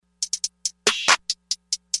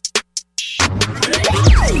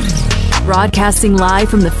Broadcasting live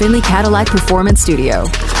from the Finley Cadillac Performance Studio.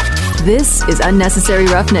 This is Unnecessary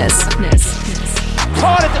Roughness.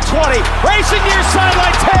 Caught at the 20, racing near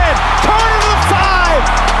sideline 10, corner to the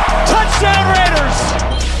 5, touchdown Raiders.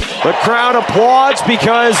 The crowd applauds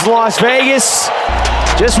because Las Vegas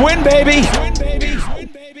just win, baby.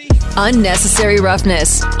 Unnecessary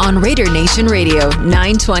Roughness on Raider Nation Radio,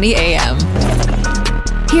 920 AM.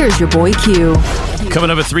 Here's your boy Q. Coming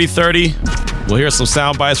up at 3:30, we'll hear some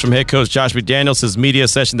sound bites from head coach Josh McDaniels, his media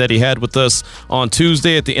session that he had with us on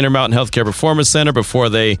Tuesday at the Intermountain Healthcare Performance Center before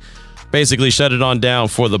they basically shut it on down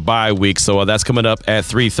for the bye week. So that's coming up at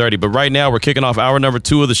 3:30. But right now, we're kicking off hour number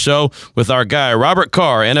 2 of the show with our guy, Robert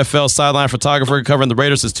Carr, NFL sideline photographer covering the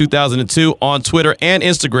Raiders since 2002 on Twitter and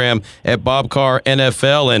Instagram at Bob Carr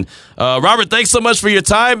NFL. And Robert, thanks so much for your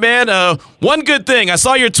time, man. One good thing, I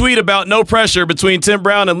saw your tweet about no pressure between Tim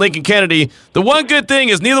Brown and Lincoln Kennedy. The one good thing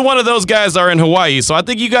is neither one of those guys are in Hawaii. So I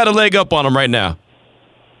think you got a leg up on them right now.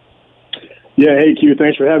 Yeah, hey, Q,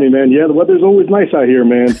 thanks for having me, man. Yeah, the weather's always nice out here,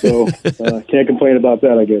 man, so can't complain about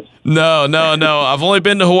that, I guess. No. I've only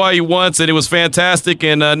been to Hawaii once, and it was fantastic,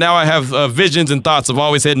 and now I have visions and thoughts of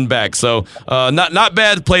always heading back. So not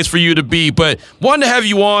bad place for you to be, but wanted to have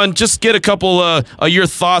you on, just get a couple of your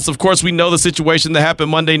thoughts. Of course, we know the situation that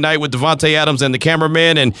happened Monday night with Davante Adams and the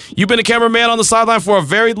cameraman, and you've been a cameraman on the sideline for a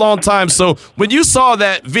very long time. So when you saw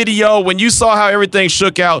that video, when you saw how everything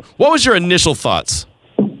shook out, what was your initial thoughts?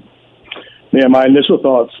 Yeah, my initial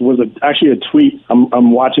thoughts was actually a tweet.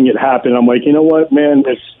 I'm watching it happen. I'm like, you know what, man?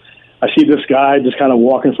 I see this guy just kind of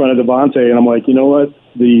walk in front of Davante, and I'm like, you know what?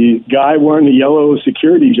 The guy wearing the yellow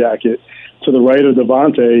security jacket to the right of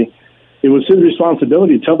Davante, it was his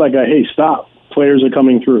responsibility to tell that guy, hey, stop. Players are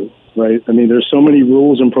coming through, right? I mean, there's so many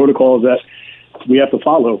rules and protocols that we have to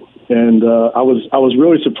follow. And I was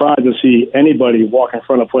really surprised to see anybody walk in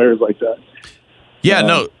front of players like that. Yeah,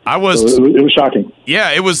 no, I was. So it was shocking.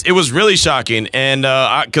 Yeah, it was really shocking, and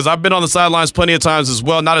because I've been on the sidelines plenty of times as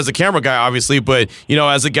well, not as a camera guy, obviously, but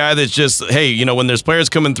as a guy that's just, hey, when there's players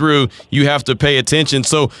coming through, you have to pay attention.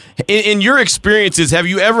 So, in your experiences, have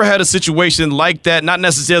you ever had a situation like that? Not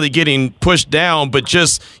necessarily getting pushed down, but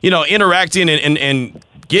just interacting and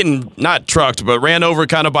getting not trucked, but ran over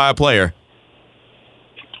kind of by a player.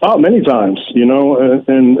 Oh, many times,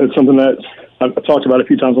 and it's something that I've talked about a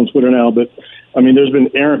few times on Twitter now, but. I mean, there's been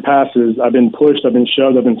errant passes. I've been pushed. I've been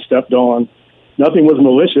shoved. I've been stepped on. Nothing was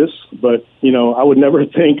malicious, but, I would never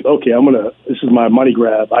think, okay, this is my money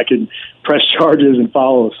grab. I could press charges and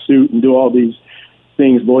follow a suit and do all these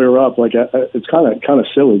things, lawyer up. Like, it's kind of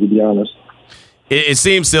silly, to be honest. It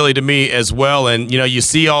seems silly to me as well, and you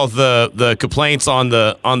see all the complaints on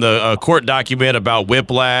the court document about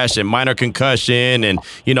whiplash and minor concussion, and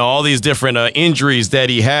all these different injuries that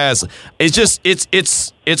he has. It's just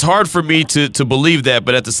it's hard for me to believe that,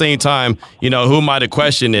 but at the same time, who am I to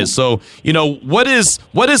question it? So what is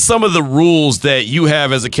some of the rules that you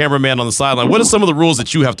have as a cameraman on the sideline? What are some of the rules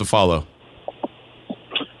that you have to follow?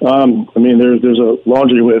 I mean, there's a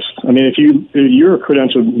laundry list. I mean, if you're a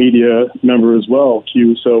credentialed media member as well,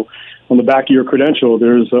 Q, so on the back of your credential,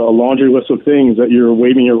 there's a laundry list of things that you're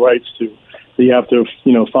waiving your rights to. So you have to,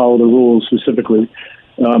 follow the rules specifically.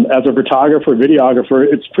 As a photographer,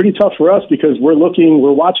 videographer, it's pretty tough for us because we're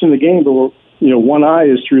watching the game, but one eye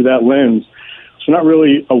is through that lens. So we're not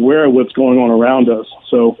really aware of what's going on around us.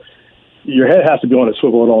 So your head has to be on a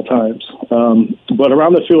swivel at all times. But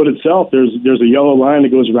around the field itself, there's a yellow line that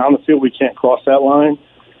goes around the field. We can't cross that line.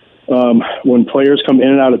 When players come in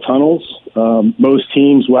and out of tunnels, most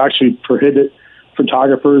teams will actually prohibit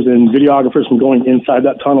photographers and videographers from going inside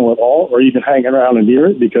that tunnel at all or even hanging around and near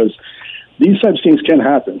it because these types of things can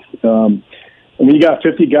happen. I mean, you got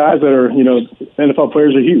 50 guys that are, NFL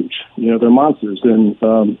players are huge. They're monsters. And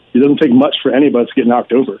it doesn't take much for anybody to get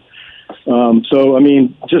knocked over. So, I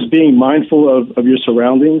mean, just being mindful of your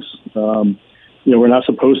surroundings. We're not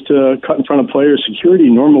supposed to cut in front of players. Security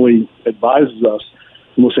normally advises us.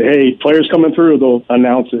 And we'll say, hey, players coming through, they'll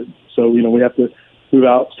announce it. So, we have to move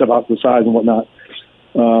out, step out to the side and whatnot.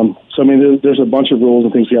 So, I mean, there's a bunch of rules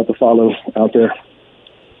and things you have to follow out there.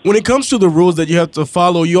 When it comes to the rules that you have to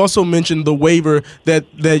follow, you also mentioned the waiver that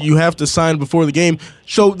you have to sign before the game.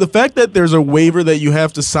 So the fact that there's a waiver that you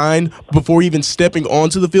have to sign before even stepping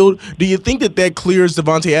onto the field, do you think that clears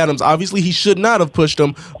Davante Adams? Obviously, he should not have pushed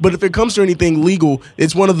him, but if it comes to anything legal,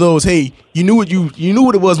 it's one of those, hey, you knew what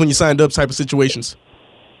it was when you signed up type of situations.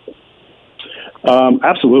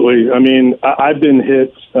 Absolutely. I mean, I've been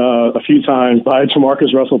hit a few times by a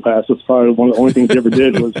Jamarcus Russell pass. That's probably one of the only things he ever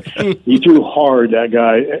did was he threw hard, that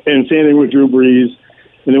guy. And same thing with Drew Brees.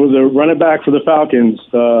 And there was a running back for the Falcons,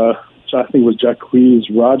 which I think was Jacquizz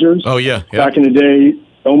Rodgers. Oh, yeah. Back in the day,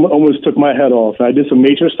 almost took my head off. I did some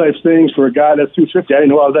matrix type things for a guy that's 250. I didn't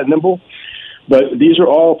know I was that nimble. But these are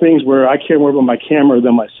all things where I care more about my camera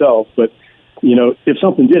than myself. But, if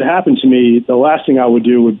something did happen to me, the last thing I would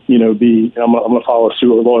do would, be I'm going to follow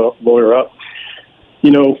suit or lawyer up.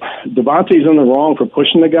 Devontae's in the wrong for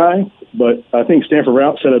pushing the guy, but I think Stanford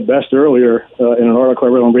Routt said it best earlier in an article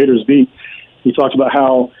I read on Raiders Beat. He talked about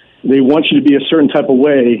how they want you to be a certain type of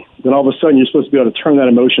way, then all of a sudden you're supposed to be able to turn that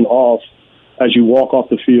emotion off as you walk off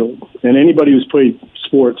the field. And anybody who's played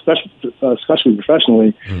sports, especially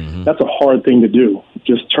professionally, that's a hard thing to do.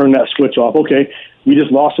 Just turn that switch off. Okay, we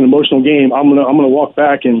just lost an emotional game. I'm gonna walk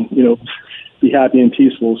back and be happy and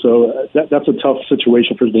peaceful. So that's a tough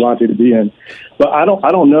situation for Devontae to be in. But I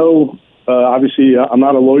don't know. Obviously, I'm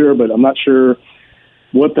not a lawyer, but I'm not sure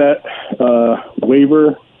what that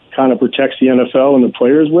waiver kind of protects the NFL and the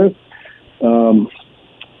players with.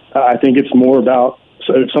 I think it's more about,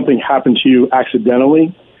 so if something happened to you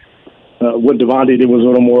accidentally, what Devontae did was a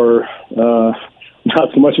little more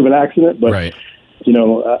not so much of an accident, but right.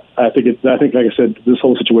 I think, like I said, this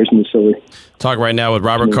whole situation is silly. Talk right now with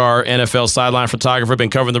Robert Carr, NFL sideline photographer,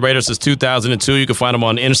 been covering the Raiders since 2002. You can find him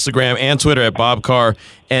on Instagram and Twitter at Bob Carr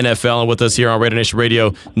NFL, and with us here on Raider Nation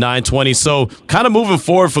Radio 920. So kind of moving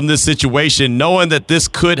forward from this situation, knowing that this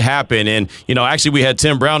could happen, and actually we had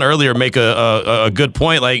Tim Brown earlier make a good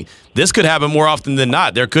point. Like, this could happen more often than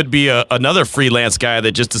not. There could be another freelance guy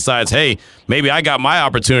that just decides, hey, maybe I got my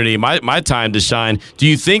opportunity, my time to shine. Do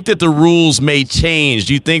you think that the rules may change?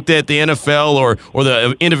 Do you think that the NFL or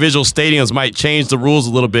the individual stadiums might change the rules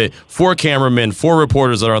a little bit for cameramen, for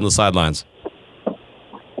reporters that are on the sidelines?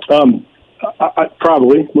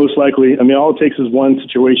 Probably, most likely. I mean, all it takes is one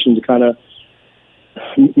situation to kind of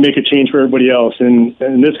make a change for everybody else. And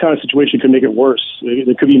this kind of situation could make it worse.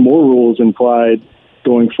 There could be more rules implied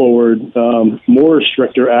going forward, more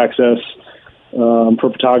stricter access for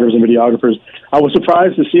photographers and videographers. I was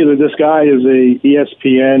surprised to see that this guy is a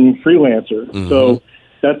ESPN freelancer. Mm-hmm. So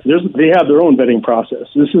they have their own vetting process.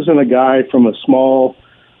 This isn't a guy from a small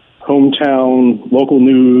hometown, local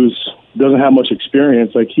news, doesn't have much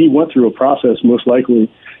experience. Like, he went through a process, most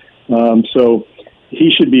likely. So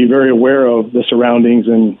he should be very aware of the surroundings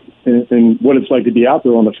and what it's like to be out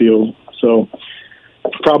there on the field. So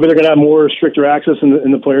probably they're going to have more stricter access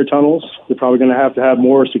in the player tunnels. They're probably going to have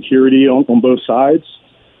more security on both sides.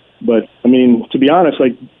 But, I mean, to be honest,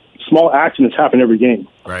 like, small accidents happen every game.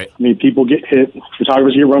 Right. I mean, people get hit,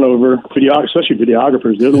 photographers get run over, especially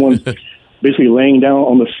videographers. They're the ones basically laying down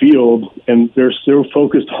on the field, and they're so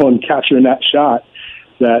focused on capturing that shot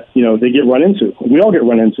that, they get run into. We all get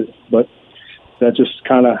run into, but that's just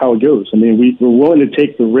kind of how it goes. I mean, we're willing to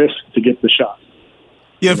take the risk to get the shot.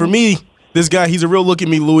 Yeah, for me, this guy, he's a real look at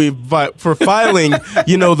me, Louis, for filing,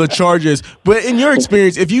 the charges. But in your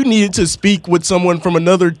experience, if you needed to speak with someone from an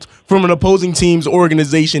opposing team's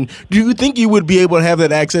organization, do you think you would be able to have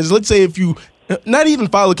that access? Let's say if you not even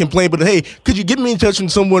file a complaint, but hey, could you get me in touch with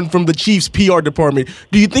someone from the Chiefs PR department?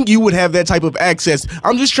 Do you think you would have that type of access?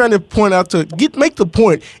 I'm just trying to point out make the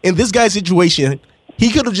point in this guy's situation. He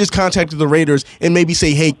could have just contacted the Raiders and maybe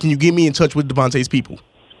say, hey, can you get me in touch with Devontae's people?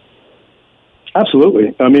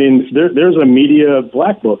 Absolutely. I mean, there's a media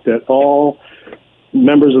black book that all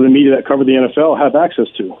members of the media that cover the NFL have access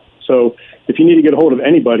to. So if you need to get a hold of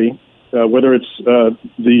anybody, whether it's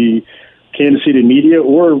the Kansas City media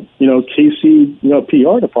or, KC,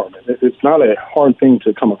 PR department, it's not a hard thing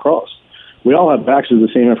to come across. We all have access to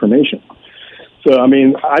the same information. So, I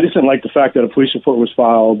mean, I just didn't like the fact that a police report was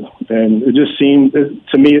filed, and it just seemed,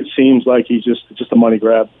 to me, it seems like he's just a money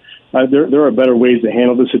grab. There are better ways to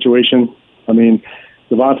handle the situation. I mean,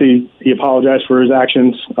 Devontae, he apologized for his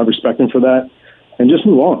actions. I respect him for that. And just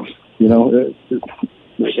move on.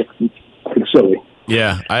 It's silly.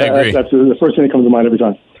 Yeah, I agree. That's the first thing that comes to mind every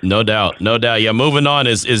time. No doubt. Yeah, moving on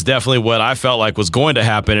is definitely what I felt like was going to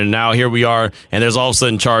happen, and now here we are, and there's all of a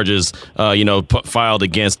sudden charges, filed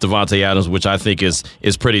against Davante Adams, which I think is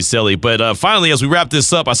pretty silly. But finally, as we wrap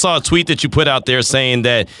this up, I saw a tweet that you put out there saying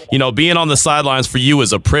that, being on the sidelines for you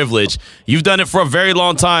is a privilege. You've done it for a very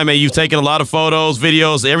long time, and you've taken a lot of photos,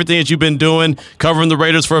 videos, everything that you've been doing, covering the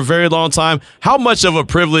Raiders for a very long time. How much of a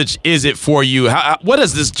privilege is it for you? What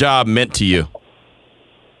has this job meant to you?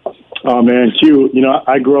 Oh, man, Q,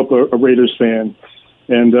 I grew up a Raiders fan,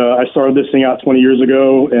 and I started this thing out 20 years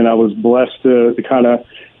ago, and I was blessed to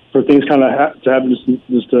for things to have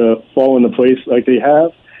just fall into place like they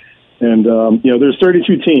have. And, there's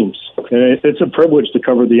 32 teams, and it's a privilege to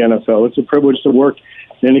cover the NFL. It's a privilege to work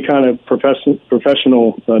in any kind of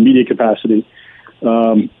professional media capacity.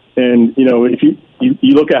 And, if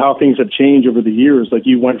you look at how things have changed over the years, like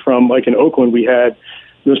you went from, like in Oakland, there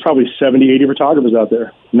was probably 70, 80 photographers out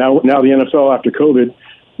there. Now the NFL after COVID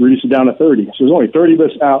reduced it down to 30. So there's only 30 of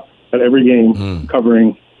us out at every game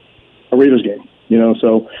covering a Raiders game.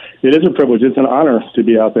 So it is a privilege. It's an honor to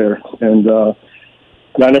be out there, and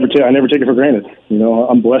I never take it for granted.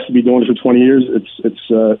 I'm blessed to be doing this for 20 years.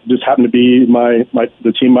 It's just happened to be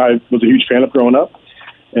the team I was a huge fan of growing up,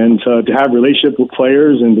 and to have relationship with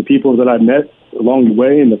players and the people that I've met along the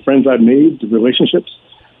way and the friends I've made, the relationships.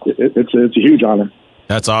 It's a huge honor.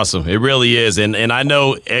 That's awesome. It really is. And I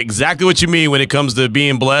know exactly what you mean when it comes to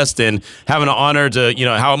being blessed and having an honor to,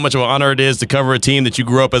 how much of an honor it is to cover a team that you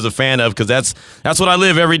grew up as a fan of, because that's what I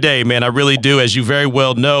live every day, man. I really do, as you very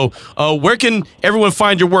well know. Where can everyone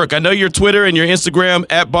find your work? I know your Twitter and your Instagram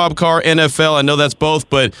at Bob Carr NFL. I know that's both,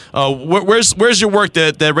 but where's your work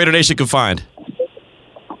that Raider Nation can find?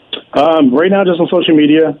 Right now, just on social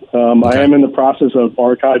media. Okay. I am in the process of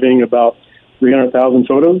archiving about 300,000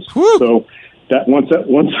 photos. Woo! So that once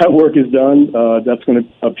that work is done, that's going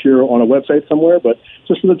to appear on a website somewhere. But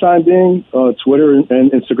just for the time being, Twitter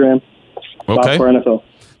and Instagram, Bob Carr NFL.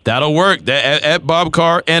 That'll work. At Bob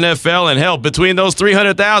Carr NFL, and hell, between those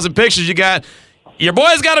 300,000 pictures you got, your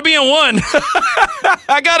boy's got to be in one.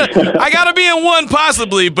 I gotta be in one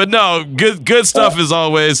possibly, but no, good stuff as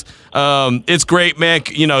always. It's great, man.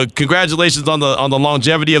 Congratulations on the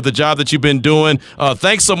longevity of the job that you've been doing.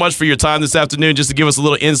 Thanks so much for your time this afternoon, just to give us a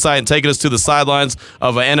little insight and taking us to the sidelines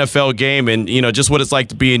of an NFL game, and just what it's like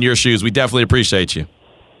to be in your shoes. We definitely appreciate you.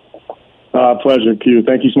 Pleasure, Q.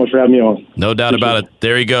 Thank you so much for having me on. No doubt about it.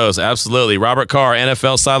 There he goes. Absolutely. Robert Carr,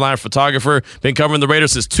 NFL sideline photographer, been covering the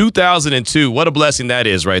Raiders since 2002. What a blessing that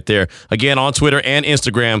is right there. Again, on Twitter and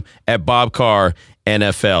Instagram at Bob Carr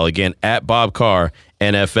NFL. Again, at Bob Carr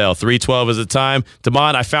NFL. 3:12 is the time.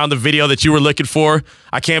 Damon, I found the video that you were looking for.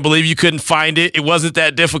 I can't believe you couldn't find it. It wasn't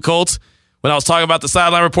that difficult. When I was talking about the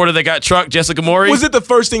sideline reporter that got trucked, Jessica Maury. Was it the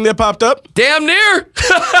first thing that popped up? Damn near.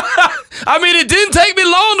 I mean, it didn't take me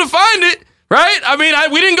long to find it, right? I mean,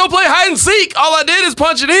 we didn't go play hide and seek. All I did is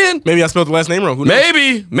punch it in. Maybe I spelled the last name wrong. Who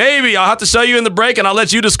knows? Maybe. I'll have to show you in the break, and I'll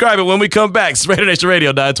let you describe it when we come back. It's Raider Nation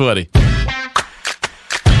Radio 920.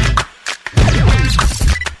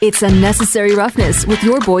 It's Unnecessary Roughness with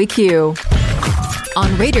your boy Q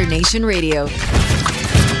on Raider Nation Radio.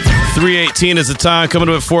 3:18 is the time. Coming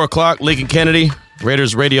up at 4 o'clock, Lincoln Kennedy,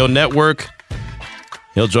 Raiders Radio Network.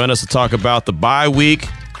 He'll join us to talk about the bye week,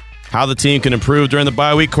 how the team can improve during the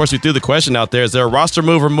bye week. Of course, we threw the question out there. Is there a roster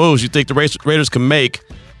move or moves you think the Raiders can make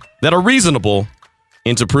that are reasonable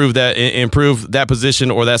and to improve that position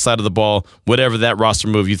or that side of the ball, whatever that roster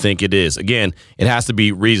move you think it is? Again, it has to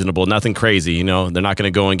be reasonable, nothing crazy. They're not going to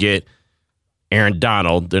go and get Aaron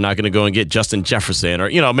Donald. They're not going to go and get Justin Jefferson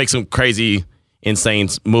or, make some crazy, insane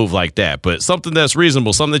move like that. But something that's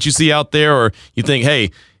reasonable, something that you see out there, or you think, hey,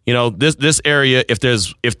 this area, if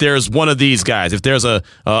there's one of these guys, if there's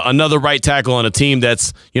another right tackle on a team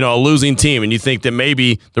that's, a losing team, and you think that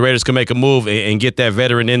maybe the Raiders can make a move and get that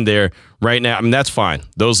veteran in there right now, I mean, that's fine.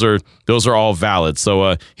 Those are all valid.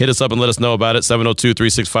 So hit us up and let us know about it.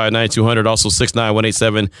 702-365-9200, also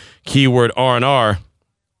 69187, keyword R&R.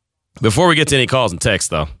 Before we get to any calls and texts,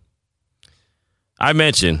 though, I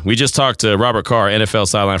mentioned we just talked to Robert Carr, NFL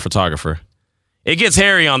sideline photographer. It gets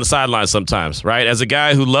hairy on the sidelines sometimes, right? As a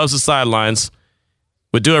guy who loves the sidelines,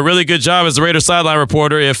 would do a really good job as a Raiders sideline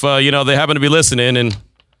reporter if, they happen to be listening, and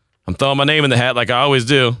I'm throwing my name in the hat like I always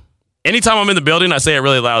do. Anytime I'm in the building, I say it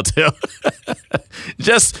really loud, too.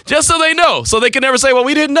 just so they know, so they can never say, well,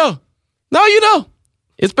 we didn't know. No, you know.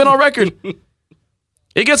 It's been on record.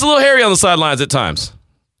 It gets a little hairy on the sidelines at times.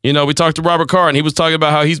 We talked to Robert Carr, and he was talking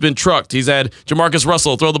about how he's been trucked. He's had Jamarcus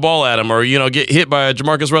Russell throw the ball at him, or, get hit by a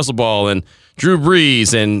Jamarcus Russell ball, and Drew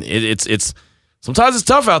Brees, and it's sometimes it's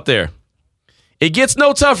tough out there. It gets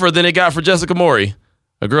no tougher than it got for Jessica Maury,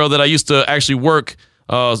 a girl that I used to actually work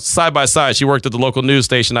side by side. She worked at the local news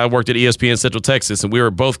station. I worked at ESPN Central Texas, and we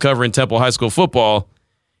were both covering Temple High School football.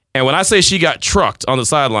 And when I say she got trucked on the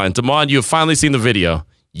sideline, Damon, you have finally seen the video.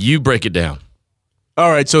 You break it down. All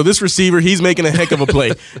right, so this receiver, he's making a heck of a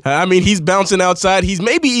play. I mean, he's bouncing outside. He's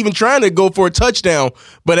maybe even trying to go for a touchdown,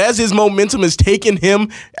 but as his momentum is taking him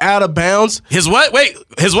out of bounds. His what? Wait,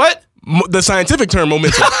 his what? The scientific term,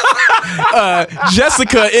 momentum.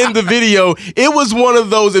 Jessica, in the video, it was one of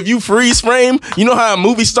those, if you freeze frame, you know how a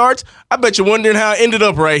movie starts? I bet you're wondering how it ended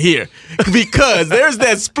up right here. Because there's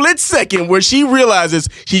that split second where she realizes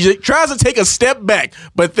she tries to take a step back,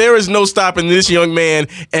 but there is no stopping this young man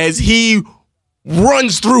as he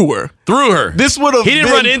runs through her. This would have He didn't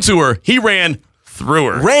run into her. He ran through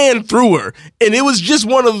her. And it was just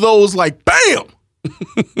one of those like, bam!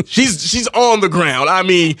 she's on the ground. I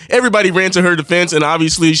mean, everybody ran to her defense, and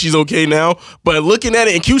obviously she's okay now. But looking at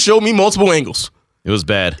it, and Q showed me multiple angles. It was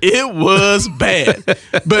bad. It was bad.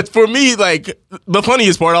 But for me, like, the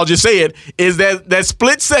funniest part, I'll just say it, is that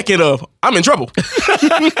split second of, I'm in trouble.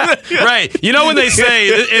 Right. You know when they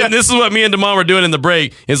say, and this is what me and Damon were doing in the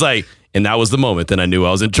break, it's like, and that was the moment that I knew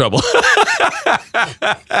I was in trouble.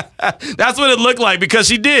 That's what it looked like, because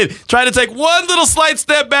she did try to take one little slight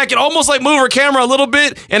step back and almost like move her camera a little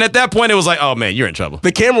bit. And at that point, it was like, oh, man, you're in trouble.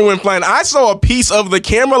 The camera went flying. I saw a piece of the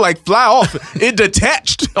camera like fly off. It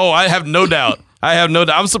detached. Oh, I have no doubt.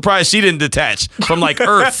 I'm surprised she didn't detach from like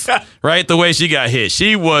Earth, right? The way she got hit.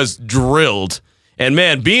 She was drilled. And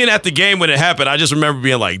man, being at the game when it happened, I just remember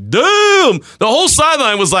being like, damn. The whole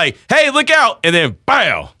sideline was like, hey, look out. And then,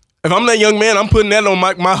 bow. If I'm that young man, I'm putting that on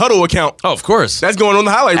my Huddle account. Oh, of course. That's going on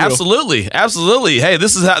the highlight reel. Absolutely. Hey,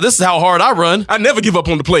 this is how hard I run. I never give up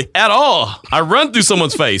on the play. At all. I run through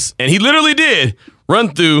someone's face. And he literally did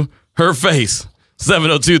run through her face.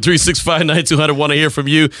 702-365-9200. Want to hear from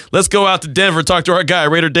you. Let's go out to Denver, talk to our guy,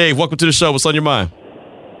 Raider Dave. Welcome to the show. What's on your mind?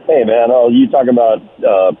 Hey, man. You talk about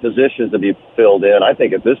positions to be filled in. I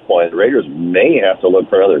think at this point, the Raiders may have to look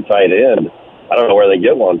for another tight end. I don't know where they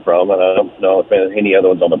get one from, and I don't know if any other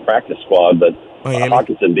ones on the practice squad, but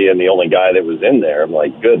Hawkinson being the only guy that was in there, I'm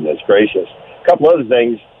like, goodness gracious. A couple other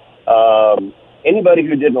things. Anybody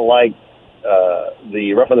who didn't like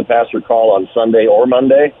the roughing the passer call on Sunday or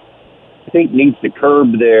Monday, I think needs to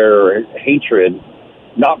curb their hatred,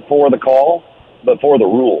 not for the call, but for the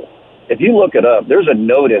rule. If you look it up, there's a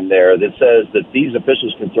note in there that says that these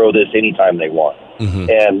officials can throw this anytime they want.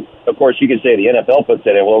 Mm-hmm. And, of course, you can say the NFL puts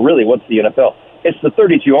it in. Well, really, what's the NFL? It's the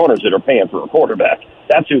 32 owners that are paying for a quarterback.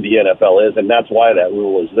 That's who the NFL is, and that's why that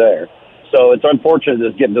rule is there. So it's unfortunate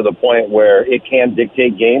it's getting to the point where it can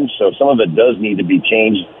dictate games. So some of it does need to be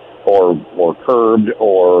changed or curbed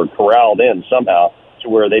or corralled in somehow to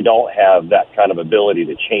where they don't have that kind of ability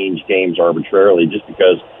to change games arbitrarily just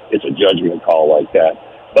because it's a judgment call like that.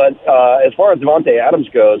 But as far as Davante Adams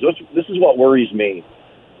goes, this is what worries me,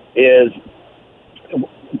 is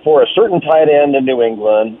for a certain tight end in New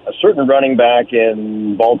England, a certain running back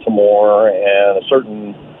in Baltimore, and a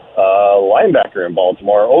certain linebacker in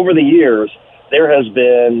Baltimore, over the years, there has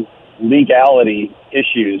been legality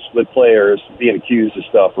issues with players being accused of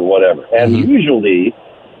stuff or whatever. And usually,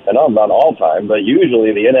 and not all time, but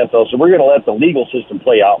usually the NFL, so we're going to let the legal system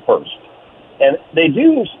play out first. And they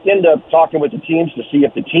do end up talking with the teams to see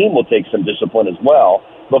if the team will take some discipline as well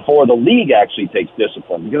before the league actually takes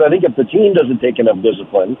discipline. Because I think if the team doesn't take enough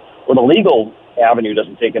discipline or the legal avenue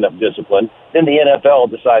doesn't take enough discipline, then the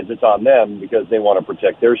NFL decides it's on them because they want to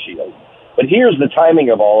protect their shield. But here's the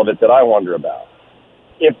timing of all of it that I wonder about.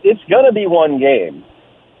 If it's going to be one game,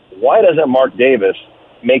 why doesn't Mark Davis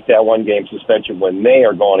make that one-game suspension when they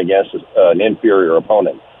are going against an inferior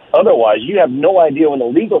opponent? Otherwise, you have no idea when the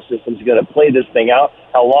legal system is going to play this thing out,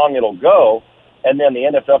 how long it'll go, and then the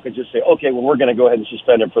NFL could just say, okay, well, we're going to go ahead and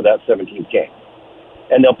suspend him for that 17th game.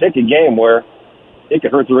 And they'll pick a game where it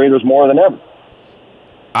could hurt the Raiders more than ever.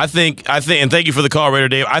 I think, and thank you for the call, Raider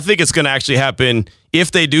Dave. I think it's going to actually happen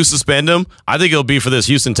if they do suspend him. I think it'll be for this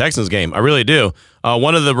Houston Texans game. I really do.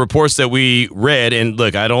 One of the reports that we read, and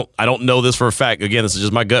look, I don't know this for a fact. Again, this is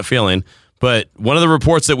just my gut feeling. But one of the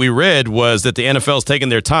reports that we read was that the NFL is taking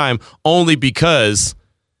their time only because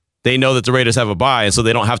they know that the Raiders have a bye, and so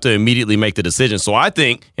they don't have to immediately make the decision. So I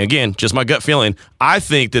think, again, just my gut feeling, I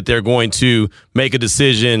think that they're going to make a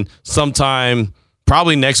decision sometime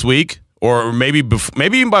probably next week or maybe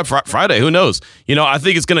even by Friday. Who knows? You know, I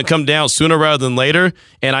think it's going to come down sooner rather than later.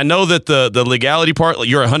 And I know that the legality part,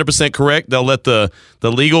 you're 100% correct. They'll let the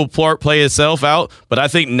legal part play itself out. But I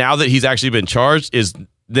think now that he's actually been charged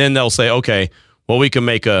then they'll say, okay, well, we can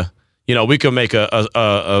make a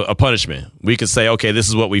punishment. We can say, okay, this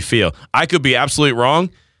is what we feel. I could be absolutely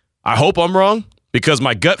wrong. I hope I'm wrong because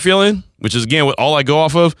my gut feeling, which is, again, what all I go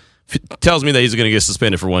off of, tells me that he's going to get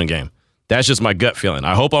suspended for one game. That's just my gut feeling.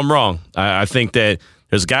 I hope I'm wrong. I think that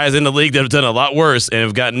there's guys in the league that have done a lot worse and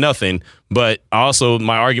have gotten nothing. But also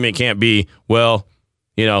my argument can't be, well,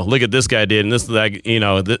 you know, look at this guy did and this, that, you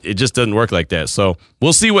know, it just doesn't work like that. So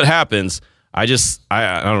we'll see what happens. I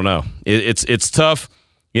don't know. It's tough.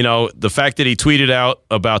 You know, the fact that he tweeted out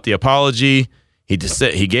about the apology, he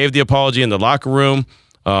gave the apology in the locker room.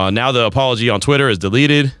 Now the apology on Twitter is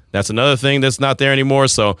deleted. That's another thing that's not there anymore.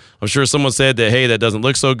 So I'm sure someone said that, hey, that doesn't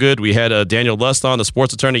look so good. We had Daniel Lust on, the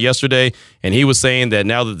sports attorney, yesterday, and he was saying that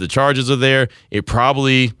now that the charges are there, it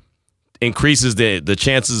probably increases the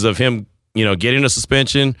chances of him, you know, getting a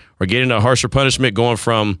suspension or getting a harsher punishment, going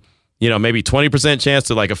from, you know, maybe 20% chance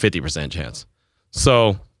to like a 50% chance.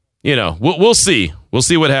 So, you know, we'll see. We'll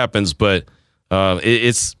see what happens, but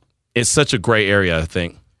it's such a gray area, I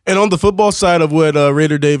think. And on the football side of what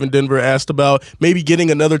Raider Dave in Denver asked about, maybe getting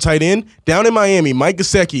another tight end, down in Miami, Mike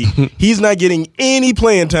Gesicki, he's not getting any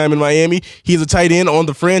playing time in Miami. He's a tight end on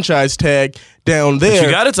the franchise tag down there. But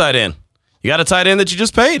you got a tight end. You got a tight end that you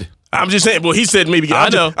just paid. I'm just saying. Well, he said maybe.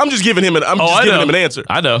 I'm just giving him an answer.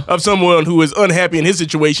 I know of someone who is unhappy in his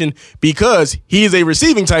situation because he is a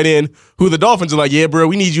receiving tight end who the Dolphins are like, yeah, bro,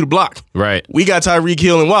 we need you to block. Right. We got Tyreek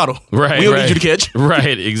Hill and Waddle. Right. We don't need you to catch.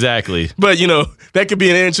 Right. Exactly. But that could be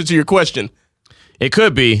an answer to your question. It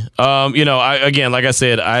could be. Again, like I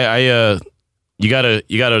said, you got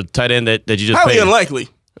a tight end that you just highly paid. Unlikely.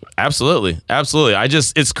 Absolutely.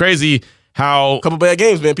 It's crazy. How a couple bad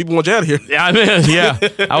games, man. People want you out of here. Yeah, I mean, yeah.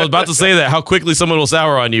 I was about to say that. How quickly someone will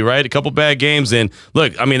sour on you, right? A couple bad games, and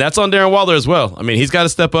look, I mean, that's on Darren Waller as well. I mean, he's got to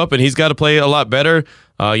step up and he's got to play a lot better.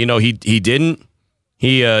 He didn't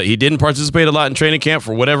participate a lot in training camp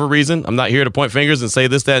for whatever reason. I'm not here to point fingers and say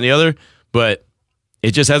this, that, and the other, but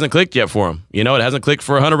it just hasn't clicked yet for him. It hasn't clicked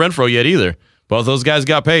for Hunter Renfrow yet either. Both those guys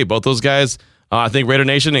got paid. Both those guys, I think Raider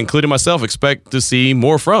Nation, including myself, expect to see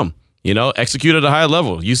more from. Execute at a high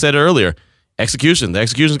level. You said it earlier. Execution. The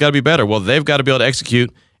execution's got to be better. Well, they've got to be able to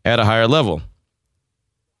execute at a higher level.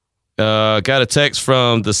 Got a text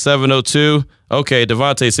from the 702. Okay,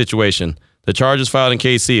 Devontae situation. The charges filed in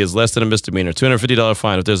KC is less than a misdemeanor. $250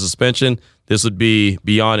 fine. If there's a suspension, this would be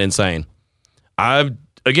beyond insane. I,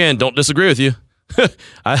 again, don't disagree with you.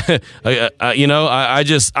 I'm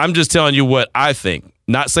just telling you what I think.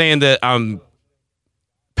 Not saying that I'm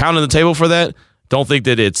pounding the table for that. Don't think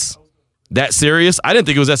that it's that serious. I didn't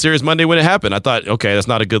think it was that serious Monday when it happened. I thought, okay, that's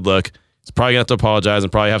not a good look. It's probably going to have to apologize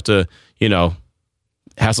and probably have to,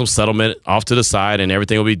 have some settlement off to the side and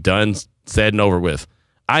everything will be done, said, and over with.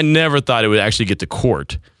 I never thought it would actually get to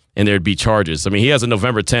court and there'd be charges. I mean, he has a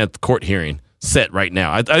November 10th court hearing set right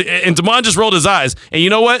now. And Damon just rolled his eyes. And you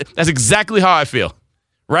know what? That's exactly how I feel.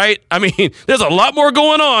 Right? I mean, there's a lot more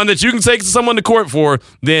going on that you can take someone to court for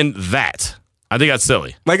than that. I think that's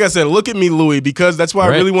silly. Like I said, look at me, Louis, because that's why I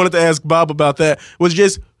really wanted to ask Bob about that. Was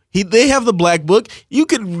just they have the black book. You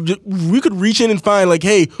could reach in and find like,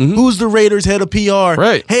 hey, who's the Raiders head of PR?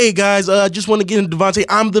 Right. Hey guys, just want to get in Devontae.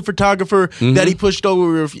 I'm the photographer that he pushed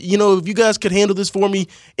over. If you guys could handle this for me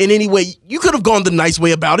in any way, you could have gone the nice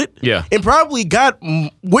way about it. Yeah. And probably got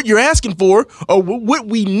what you're asking for or what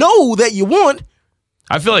we know that you want.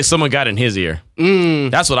 I feel like someone got in his ear.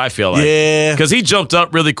 That's what I feel like. Yeah. Because he jumped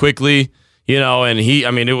up really quickly. And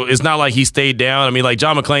it's not like he stayed down. I mean, like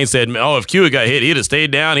John McClain said, oh, if Q had got hit, he'd have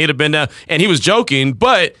stayed down, he'd have been down. And he was joking,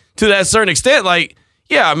 but to that certain extent, like,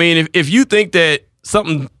 yeah, I mean, if you think that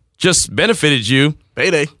something just benefited you.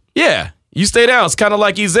 Payday. Yeah, you stay down. It's kind of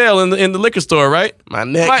like Ezell in the liquor store, right? My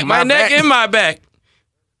neck, my neck and my back.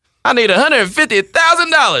 I need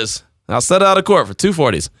 $150,000. I'll set out of court for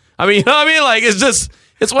 $240s. I mean, you know what I mean? Like,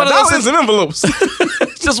 it's one of those envelopes.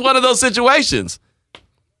 It's just one of those situations.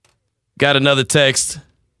 Got another text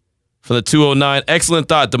from the 209. Excellent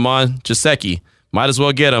thought, Damon Gesicki. Might as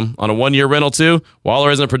well get him on a 1-year rental too.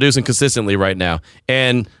 Waller isn't producing consistently right now.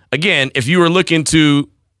 And again, if you were looking to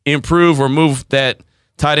improve or move that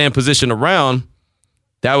tight end position around,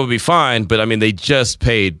 that would be fine. But I mean, they just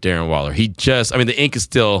paid Darren Waller. The ink is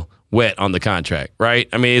still wet on the contract, right?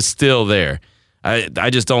 I mean, it's still there. I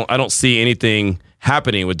don't see anything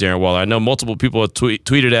happening with Darren Waller. I know multiple people have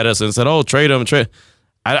tweeted at us and said, oh, trade him.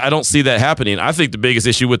 I don't see that happening. I think the biggest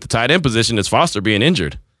issue with the tight end position is Foster being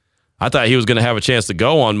injured. I thought he was going to have a chance to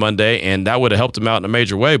go on Monday, and that would have helped him out in a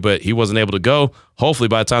major way, but he wasn't able to go. Hopefully,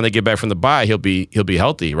 by the time they get back from the bye, he'll be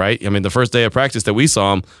healthy, right? I mean, the first day of practice that we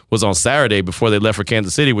saw him was on Saturday before they left for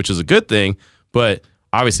Kansas City, which is a good thing, but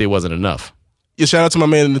obviously it wasn't enough. Yeah, shout out to my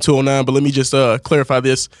man in the 209, but let me just clarify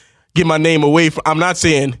this. Get my name away from. I'm not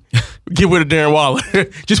saying get rid of Darren Waller.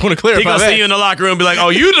 Just want to clarify. He gonna see you in the locker room and be like, "Oh,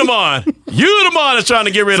 you Damon, is trying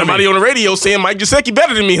to get rid of me." Somebody on the radio saying Mike Gesicki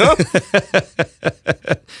better than me, huh?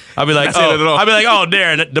 I'll be like, "Oh,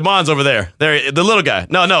 Darren, Damon's over there. There, the little guy.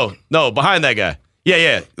 No, behind that guy.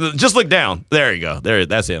 Yeah. Just look down. There you go.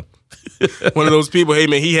 That's him." One of those people. Hey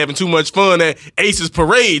man, he having too much fun at Aces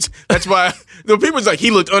parades. That's why the people's like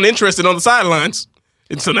he looked uninterested on the sidelines.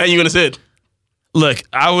 And so now you're gonna say it. Look,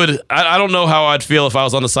 I don't know how I'd feel if I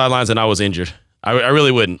was on the sidelines and I was injured. I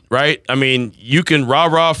really wouldn't, right? I mean, you can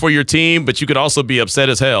rah-rah for your team, but you could also be upset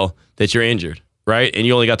as hell that you're injured, right? And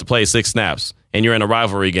you only got to play 6 snaps, and you're in a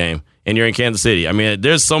rivalry game, and you're in Kansas City. I mean,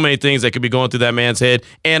 there's so many things that could be going through that man's head.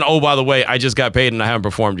 And, oh, by the way, I just got paid and I haven't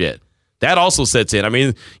performed yet. That also sets in. I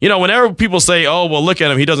mean, whenever people say, oh, well, look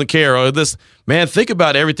at him, he doesn't care, or this, man, think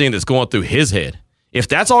about everything that's going through his head. If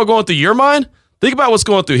that's all going through your mind, think about what's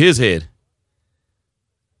going through his head.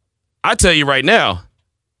 I tell you right now,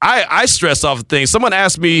 I stress off of things. Someone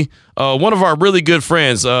asked me, one of our really good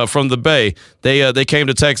friends from the Bay, they came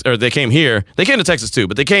to Texas, or they came here. They came to Texas too,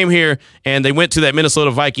 but they came here and they went to that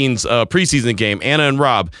Minnesota Vikings preseason game, Anna and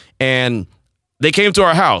Rob, and they came to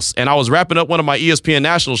our house, and I was wrapping up one of my ESPN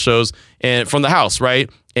national shows and from the house, right?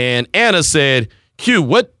 And Anna said, Q,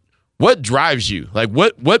 what drives you? Like,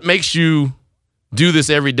 what makes you do this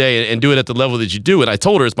every day and do it at the level that you do? And I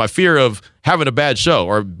told her it's my fear of having a bad show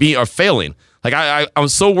or failing. Like, I'm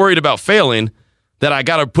so worried about failing that I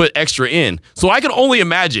got to put extra in. So I can only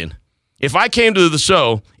imagine if I came to the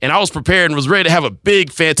show and I was prepared and was ready to have a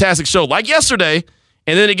big, fantastic show like yesterday,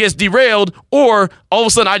 and then it gets derailed, or all of a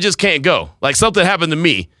sudden I just can't go. Like something happened to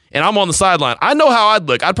me, and I'm on the sideline. I know how I'd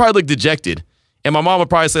look. I'd probably look dejected. And my mom would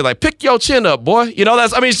probably say, like, pick your chin up, boy. You know,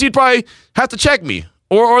 she'd probably have to check me,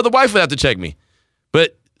 or the wife would have to check me.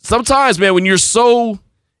 But sometimes, man, when you're so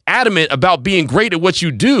adamant about being great at what you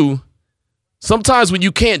do, sometimes when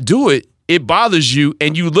you can't do it, it bothers you,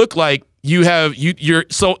 and you look like you're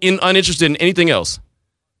so uninterested in anything else.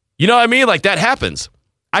 You know what I mean? Like, that happens.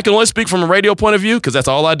 I can only speak from a radio point of view because that's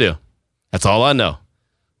all I do. That's all I know.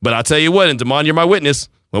 But I'll tell you what, and Damon, you're my witness.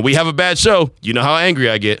 When we have a bad show, you know how angry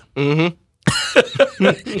I get. Mm-hmm.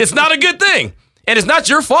 It's not a good thing. And it's not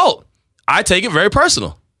your fault. I take it very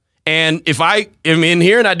personal. And if I am in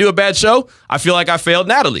here and I do a bad show, I feel like I failed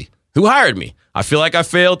Natalie, who hired me. I feel like I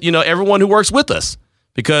failed, everyone who works with us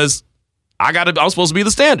because I'm supposed to be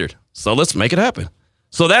the standard. So let's make it happen.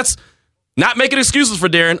 So that's not making excuses for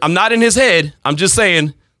Darren. I'm not in his head. I'm just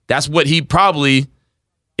saying that's what he probably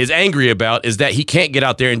is angry about, is that he can't get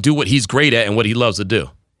out there and do what he's great at and what he loves to do.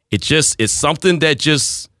 It's something that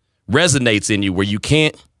just resonates in you where you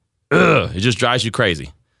can't, it just drives you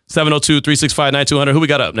crazy. 702-365-9200. Who we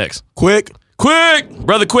got up next? Quick.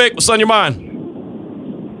 Brother Quick, what's on your mind?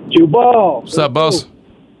 Q Ball. What's up, boss?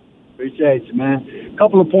 Appreciate you, man. A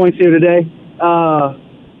couple of points here today.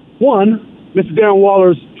 One, Mr. Darren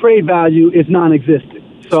Waller's trade value is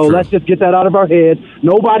non-existent. So let's just get that out of our head.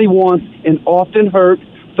 Nobody wants an often hurt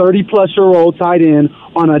 30-plus-year-old tight end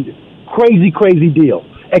on a crazy, crazy deal,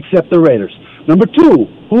 except the Raiders. Number two,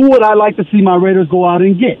 who would I like to see my Raiders go out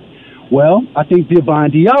and get? Well, I think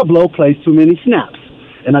Divine Diablo plays too many snaps,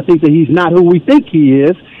 and I think that he's not who we think he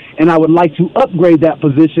is, and I would like to upgrade that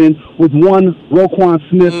position with one Roquan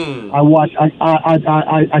Smith.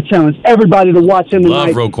 I challenge everybody to watch him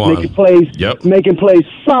tonight. Love Roquan. Making plays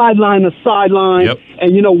sideline to sideline. Yep.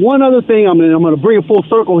 And one other thing, I'm going to bring it full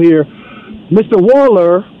circle here. Mr.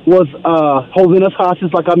 Waller was holding us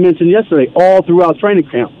hostage, like I mentioned yesterday, all throughout training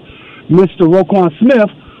camp. Mr. Roquan Smith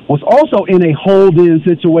was also in a hold-in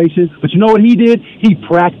situation, but you know what he did? He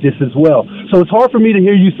practiced as well. So it's hard for me to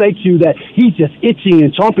hear you say, Q, that he's just itching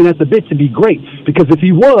and chomping at the bit to be great, because if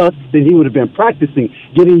he was, then he would have been practicing,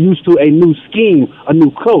 getting used to a new scheme, a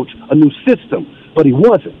new coach, a new system, but he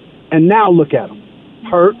wasn't. And now look at him,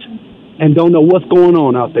 hurt and don't know what's going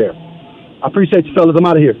on out there. I appreciate you, fellas. I'm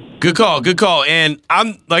out of here. Good call. And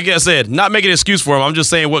I'm, like I said, not making an excuse for him. I'm just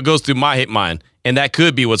saying what goes through my mind. And that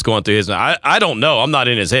could be what's going through his mind. I don't know. I'm not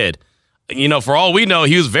in his head. For all we know,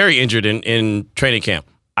 he was very injured in training camp.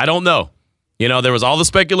 I don't know. There was all the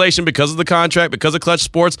speculation because of the contract, because of Clutch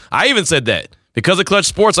Sports. I even said that. Because of Clutch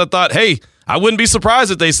Sports, I thought, hey, I wouldn't be surprised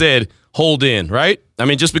if they said hold in, right? I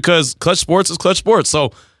mean, just because Clutch Sports is Clutch Sports.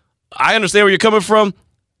 So I understand where you're coming from.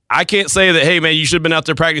 I can't say that, hey, man, you should have been out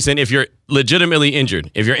there practicing if you're legitimately injured.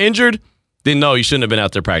 If you're injured, then no, you shouldn't have been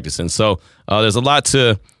out there practicing. So there's a lot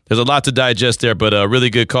to digest there, but a really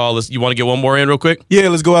good call. You want to get one more in real quick? Yeah,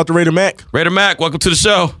 let's go out to Raider Mac. Raider Mac, welcome to the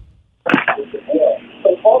show.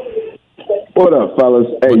 What up, fellas?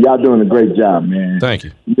 Hey, y'all doing a great job, man. Thank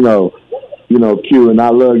you. Q, and I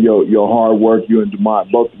love your hard work. You and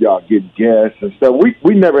DeMont, both of y'all get guests and stuff.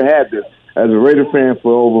 We never had this as a Raider fan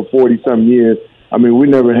for over 40-some years. I mean, we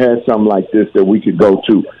never had something like this that we could go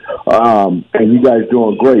to. And you guys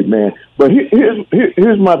doing great, man. But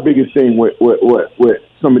here's my biggest thing with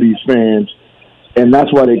some of these fans, and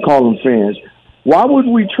that's why they call them fans. Why would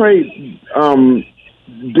we trade Darren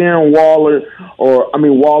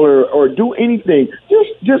Waller or do anything?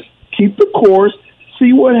 Just keep the course,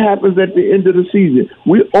 see what happens at the end of the season.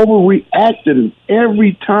 We overreacted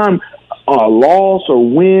every time a loss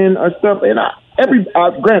or win or stuff, and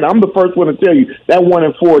granted, I'm the first one to tell you that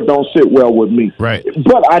 1-4 don't sit well with me. Right.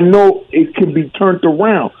 But I know it can be turned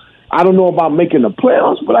around. I don't know about making the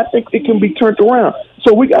playoffs, but I think it can be turned around.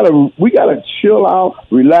 So we gotta chill out,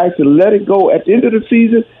 relax, and let it go. At the end of the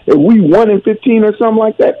season, if we 1-15 or something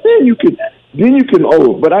like that, then you can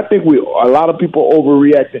over. But I think a lot of people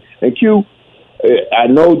overreacting. And Q, I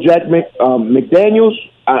know Jack McDaniels.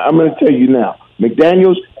 I'm going to tell you now,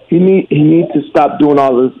 McDaniels. he needs to stop doing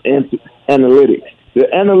all this analytics. The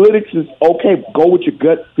analytics is okay. Go with your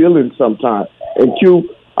gut feeling sometimes. And Q,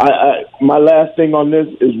 my last thing on this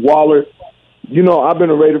is Waller. You know, I've been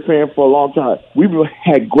a Raider fan for a long time. We've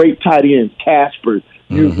had great tight ends, Casper,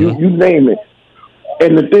 you name it.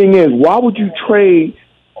 And the thing is, why would you trade?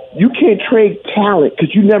 You can't trade talent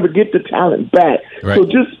because you never get the talent back. Right. So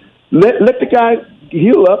just let the guy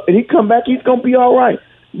heal up, and he come back, he's going to be all right.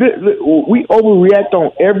 We overreact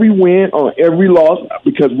on every win, on every loss,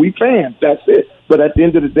 because we fans. That's it. But at the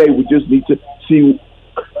end of the day, we just need to see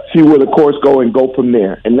where the course go and go from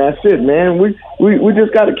there. And that's it, man. We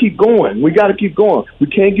just got to keep going. We got to keep going. We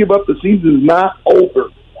can't give up. The season's not over.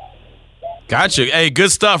 Gotcha. Hey,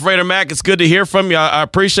 good stuff, Raider Mac. It's good to hear from you. I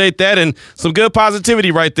appreciate that, and some good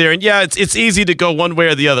positivity right there. And yeah, it's easy to go one way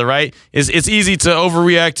or the other, right? It's easy to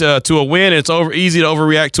overreact to a win. It's easy to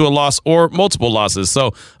overreact to a loss or multiple losses.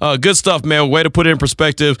 So good stuff, man. Way to put it in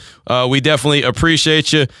perspective. We definitely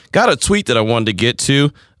appreciate you. Got a tweet that I wanted to get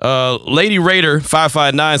to. Lady Raider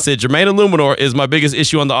 559 said, Jermaine Illuminor is my biggest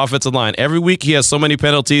issue on the offensive line. Every week he has so many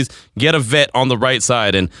penalties. Get a vet on the right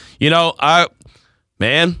side. And,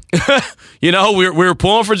 man, we were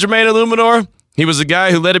pulling for Jermaine Illuminor. He was a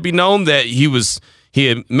guy who let it be known that he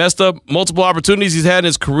had messed up multiple opportunities he's had in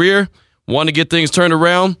his career, wanted to get things turned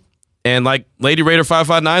around. And like Lady Raider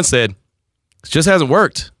 559 said, it just hasn't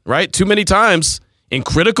worked, right? Too many times in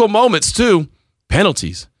critical moments, too.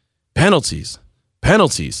 Penalties. That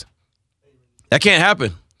can't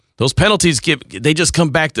happen. Those penalties they just come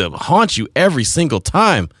back to haunt you every single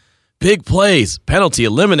time. Big plays, penalty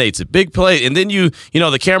eliminates it. Big play, and then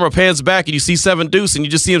the camera pans back and you see Seven Deuce and you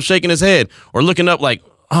just see him shaking his head or looking up like,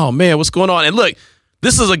 oh man, what's going on? And look,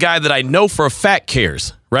 this is a guy that I know for a fact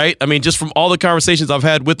cares, right? I mean, just from all the conversations I've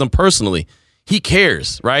had with him personally, he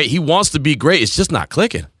cares, right? He wants to be great. It's just not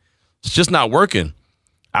clicking. It's just not working.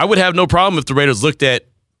 I would have no problem if the Raiders looked at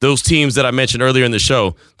those teams that I mentioned earlier in the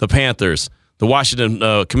show, the Panthers, the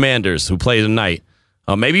Washington Commanders who play tonight,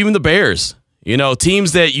 maybe even the Bears.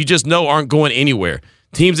 Teams that you just know aren't going anywhere.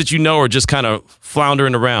 Teams that you know are just kind of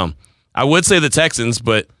floundering around. I would say the Texans,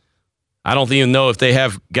 but I don't even know if they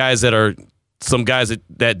have guys that are some guys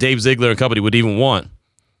that Dave Ziegler and company would even want.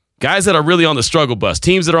 Guys that are really on the struggle bus.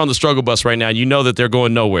 Teams that are on the struggle bus right now, you know that they're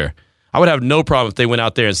going nowhere. I would have no problem if they went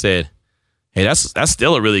out there and said, hey, that's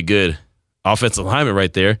still a really good offensive lineman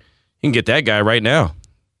right there. You can get that guy right now.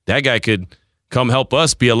 That guy could come help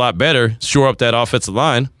us be a lot better, shore up that offensive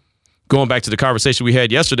line. Going back to the conversation we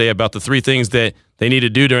had yesterday about the 3 things that they need to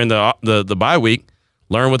do during the bye week,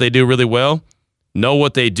 learn what they do really well, know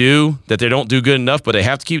what they do that they don't do good enough, but they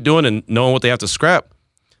have to keep doing, and knowing what they have to scrap.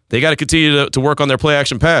 They got to continue to work on their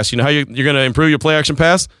play-action pass. You know how you're going to improve your play-action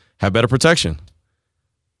pass? Have better protection.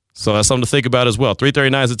 So that's something to think about as well.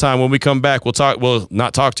 3:39 is the time. When we come back, we'll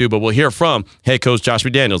not talk to, but we'll hear from head coach Josh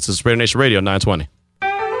McDaniels. This is Raider Nation Radio 920.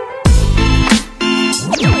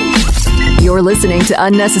 You're listening to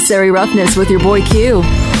Unnecessary Roughness with your boy Q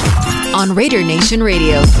on Raider Nation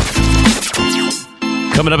Radio.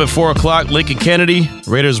 Coming up at 4 o'clock, Lincoln Kennedy,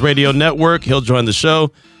 Raiders Radio Network. He'll join the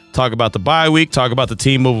show, talk about the bye week, talk about the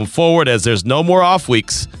team moving forward as there's no more off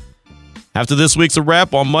weeks. After this week's a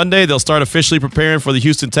wrap, on Monday, they'll start officially preparing for the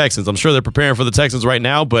Houston Texans. I'm sure they're preparing for the Texans right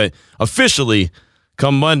now, but officially,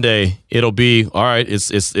 come Monday, it'll be, all right, it's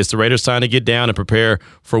the Raiders' time to get down and prepare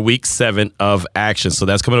for Week 7 of action. So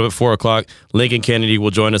that's coming up at 4 o'clock. Lincoln Kennedy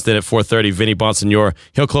will join us then at 4:30. Vinny Bonsignor,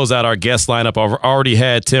 he'll close out our guest lineup. I've already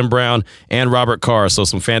had Tim Brown and Robert Carr. So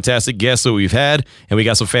some fantastic guests that we've had, and we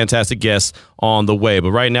got some fantastic guests on the way.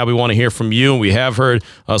 But right now, we want to hear from you, and we have heard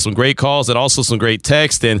some great calls and also some great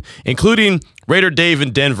text, and including Raider Dave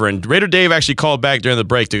in Denver. And Raider Dave actually called back during the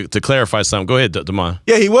break to clarify something. Go ahead, Damon.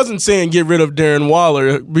 Yeah, he wasn't saying get rid of Darren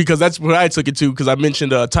Waller, because that's what I took it to, because I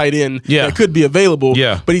mentioned a tight end that could be available.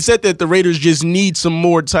 Yeah. But he said that the Raiders just need some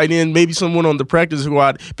more tight end, maybe someone on the practice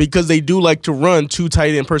squad, because they do like to run 2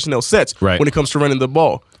 tight end personnel sets when it comes to running the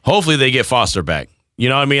ball. Hopefully they get Foster back. You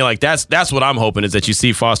know what I mean? Like that's what I'm hoping, is that you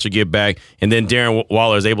see Foster get back, and then Darren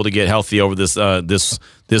Waller is able to get healthy over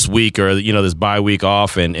this week, or this bye week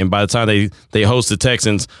off, and by the time they host the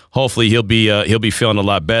Texans, hopefully he'll be feeling a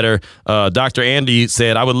lot better. Dr. Andy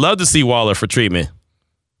said, I would love to see Waller for treatment.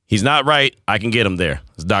 He's not right. I can get him there.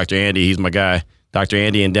 It's Dr. Andy. He's my guy. Dr.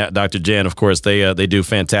 Andy and Dr. Jen, of course, they do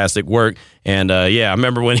fantastic work. And I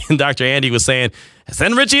remember when Dr. Andy was saying,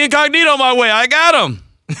 "Send Richie Incognito my way. I got him."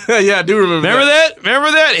 Yeah, I do remember that.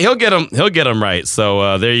 Remember that? He'll get him right.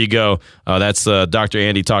 So there you go. That's Dr.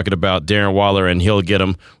 Andy talking about Darren Waller, and he'll get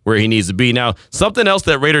him where he needs to be. Now, something else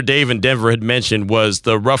that Raider Dave in Denver had mentioned was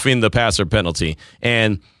the roughing the passer penalty.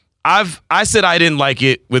 And I said I didn't like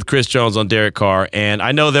it with Chris Jones on Derek Carr, and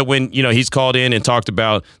I know that when he's called in and talked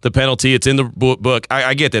about the penalty, it's in the book.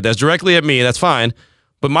 I get that. That's directly at me, and that's fine.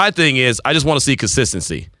 But my thing is, I just want to see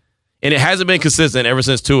consistency, and it hasn't been consistent ever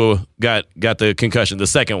since Tua got the concussion, the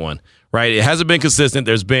second one. Right? It hasn't been consistent.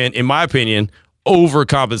 There's been, in my opinion,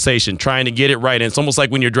 overcompensation, trying to get it right. And it's almost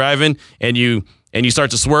like when you're driving and you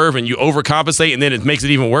start to swerve and you overcompensate, and then it makes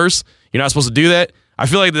it even worse. You're not supposed to do that. I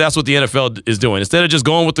feel like that's what the NFL is doing. Instead of just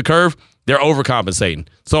going with the curve, they're overcompensating.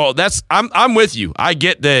 So I'm with you. I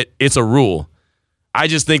get that it's a rule. I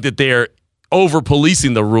just think that they're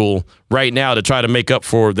over-policing the rule right now to try to make up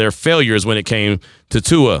for their failures when it came to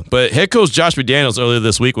Tua. But head coach Josh McDaniels earlier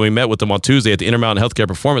this week, when we met with him on Tuesday at the Intermountain Healthcare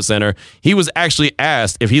Performance Center, he was actually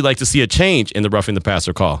asked if he'd like to see a change in the roughing the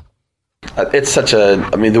passer call. It's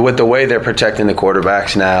with the way they're protecting the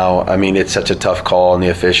quarterbacks now, it's such a tough call on the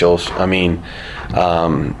officials. I'm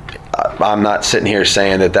not sitting here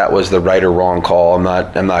saying that was the right or wrong call.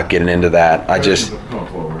 I'm not getting into that.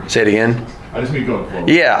 Say it again. I just mean going forward.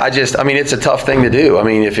 Yeah, it's a tough thing to do.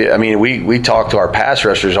 We talk to our pass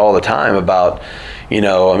rushers all the time about,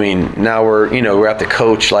 now we have to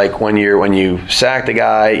coach, like when you sack the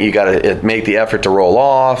guy, you got to make the effort to roll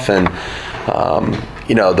off, and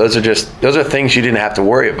those are things you didn't have to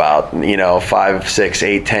worry about, 5, 6,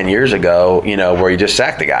 8, 10 years ago, where you just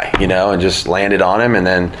sacked the guy, and just landed on him. And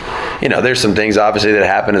then, there's some things obviously that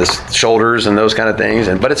happen to the shoulders and those kind of things,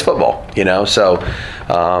 but it's football, so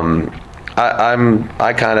I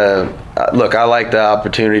like the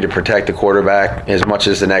opportunity to protect the quarterback as much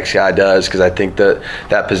as the next guy does, because I think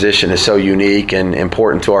that position is so unique and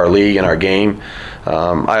important to our league and our game.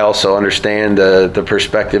 I also understand the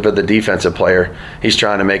perspective of the defensive player. He's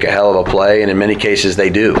trying to make a hell of a play, and in many cases they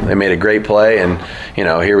do. They made a great play, and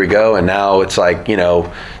here we go. And now it's like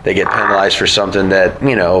they get penalized for something that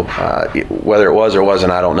whether it was or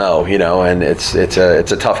wasn't, I don't know. And it's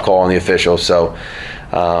a tough call on the officials. So.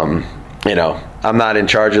 I'm not in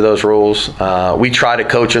charge of those rules. We try to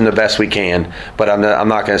coach them the best we can, but I'm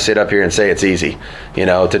not going to sit up here and say it's easy,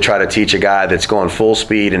 to try to teach a guy that's going full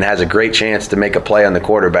speed and has a great chance to make a play on the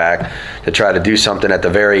quarterback to try to do something at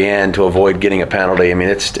the very end to avoid getting a penalty.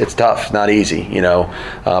 It's tough, not easy,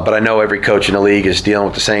 but I know every coach in the league is dealing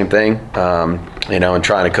with the same thing, and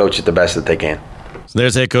trying to coach it the best that they can. So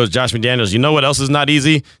there's head coach Josh McDaniels. You know what else is not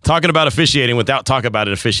easy? Talking about officiating without talking about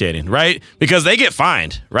it officiating, right? Because they get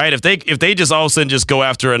fined, right? If they just all of a sudden just go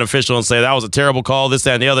after an official and say that was a terrible call, this,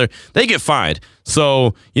 that, and the other, they get fined.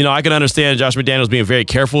 So, I can understand Josh McDaniels being very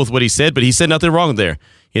careful with what he said, but he said nothing wrong there.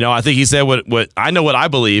 I think he said what I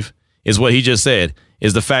believe is what he just said,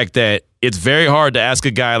 is the fact that it's very hard to ask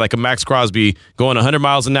a guy like a Max Crosby going 100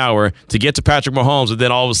 miles an hour to get to Patrick Mahomes and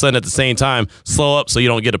then all of a sudden at the same time slow up so you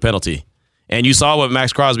don't get a penalty. And you saw what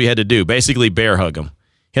Max Crosby had to do, basically bear hug him.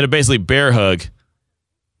 He had to basically bear hug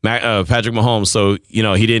Patrick Mahomes so,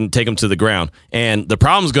 he didn't take him to the ground. And the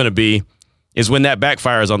problem's going to be is when that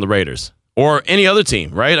backfires on the Raiders or any other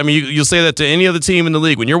team, right? You'll say that to any other team in the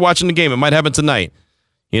league. When you're watching the game, it might happen tonight.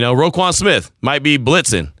 Roquan Smith might be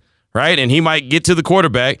blitzing, right? And he might get to the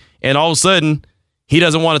quarterback, and all of a sudden, he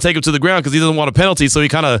doesn't want to take him to the ground because he doesn't want a penalty, so he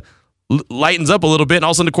kind of lightens up a little bit, and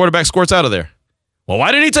all of a sudden the quarterback squirts out of there. Well,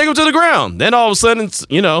 why didn't he take him to the ground? Then all of a sudden, it's,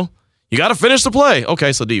 you got to finish the play.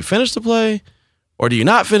 Okay, so do you finish the play or do you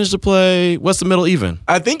not finish the play? What's the middle even?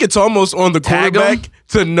 I think it's almost on the quarterback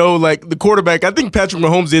to know, like, the quarterback. I think Patrick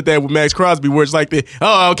Mahomes did that with Max Crosby, where it's like,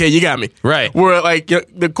 okay, you got me. Right. Where, like,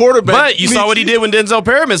 the quarterback. But you saw what he did when Denzel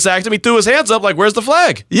Perriman sacked him. He threw his hands up, like, where's the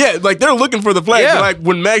flag? Yeah, like, they're looking for the flag. Yeah. Like,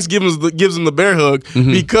 when Max gives him the bear hug,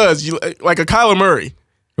 because, like a Kyler Murray.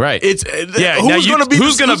 Right. Who's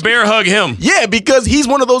going to bear hug him? Yeah, because he's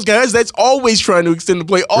one of those guys that's always trying to extend the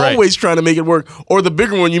play, always trying to make it work. Or the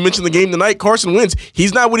bigger one, you mentioned the game tonight, Carson Wentz.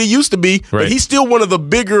 He's not what he used to be, but he's still one of the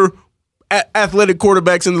bigger athletic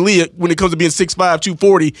quarterbacks in the league when it comes to being 6'5",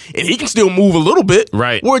 240, and he can still move a little bit.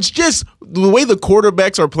 Right. Where it's just the way the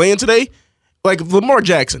quarterbacks are playing today, like Lamar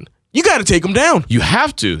Jackson, you got to take him down. You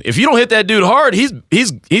have to. If you don't hit that dude hard, he's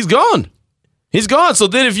gone. He's gone. So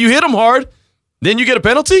then if you hit him hard, then you get a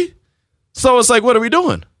penalty? So it's like, what are we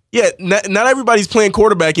doing? Yeah, not everybody's playing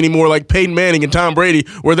quarterback anymore like Peyton Manning and Tom Brady,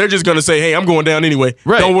 where they're just going to say, hey, I'm going down anyway.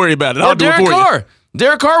 Right. Don't worry about it. I'll do it for you.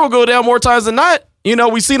 Derek Carr will go down more times than not.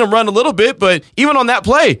 We've seen him run a little bit, but even on that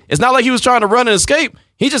play, it's not like he was trying to run and escape.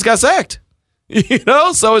 He just got sacked.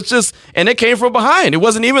 So it's just, and it came from behind. It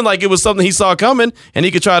wasn't even like it was something he saw coming and he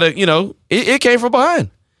could try to, it came from behind.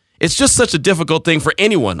 It's just such a difficult thing for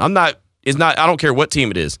anyone. I don't care what team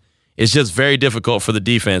it is. It's just very difficult for the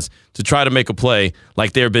defense to try to make a play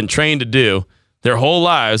like they've been trained to do their whole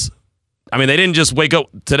lives. I mean, they didn't just wake up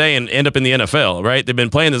today and end up in the NFL, right? They've been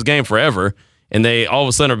playing this game forever, and they all of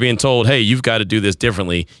a sudden are being told, hey, you've got to do this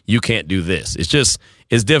differently. You can't do this.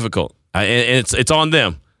 It's difficult, and it's on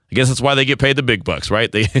them. I guess that's why they get paid the big bucks,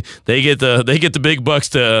 right? They get the big bucks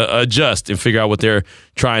to adjust and figure out what they're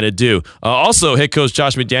trying to do. Also, head coach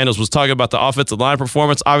Josh McDaniels was talking about the offensive line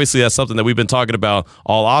performance. Obviously, that's something that we've been talking about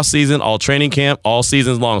all offseason, all training camp, all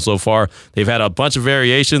seasons long so far. They've had a bunch of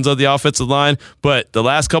variations of the offensive line, but the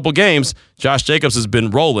last couple games, Josh Jacobs has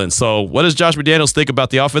been rolling. So what does Josh McDaniels think about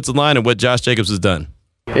the offensive line and what Josh Jacobs has done?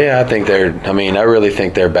 Yeah, I really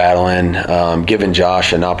think they're battling, giving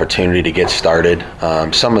Josh an opportunity to get started.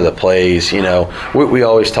 Some of the plays, we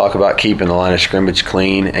always talk about keeping the line of scrimmage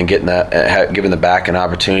clean and giving the back an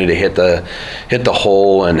opportunity to hit the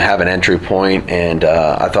hole and have an entry point. And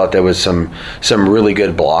I thought there was some really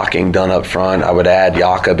good blocking done up front. I would add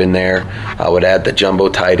Jakob in there. I would add the jumbo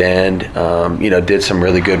tight end. Did some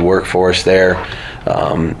really good work for us there.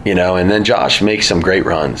 And then Josh makes some great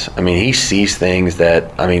runs. I mean, he sees things that,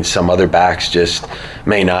 some other backs just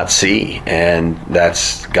may not see, and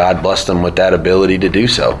that's, God bless them with that ability to do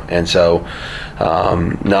so. And so,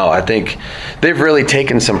 I think they've really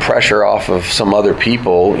taken some pressure off of some other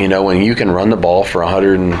people. When you can run the ball for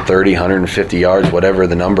 130, 150 yards, whatever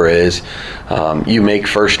the number is, you make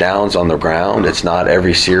first downs on the ground. It's not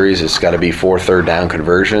every series. It's got to be 4 third-down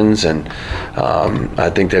conversions, and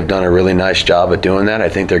I think they've done a really nice job at doing that. I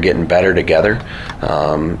think they're getting better together,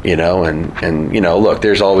 look,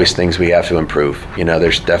 there's always things we have to improve.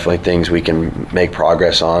 There's definitely things we can make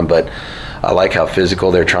progress on, but I like how physical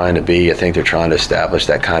they're trying to be. I think they're trying to establish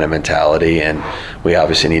that kind of mentality, and we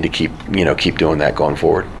obviously need to keep doing that going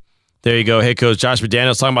forward. There you go, head coach Josh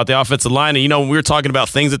McDaniels talking about the offensive line. And, when we were talking about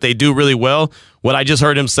things that they do really well, what I just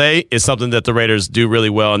heard him say is something that the Raiders do really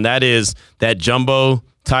well, and that is that jumbo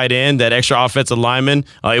tight end, that extra offensive lineman.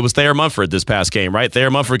 It was Thayer Munford this past game, right?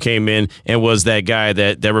 Thayer Munford came in and was that guy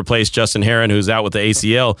that replaced Justin Herron, who's out with the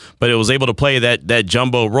ACL, but it was able to play that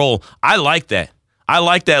jumbo role. I like that. I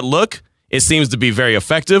like that look. It seems to be very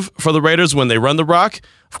effective for the Raiders when they run the rock.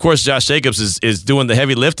 Of course, Josh Jacobs is doing the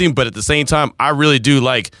heavy lifting, but at the same time, I really do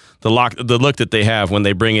like the look that they have when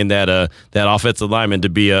they bring in that offensive lineman to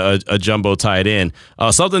be a jumbo tight end.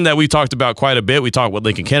 Something that we talked about quite a bit, we talked with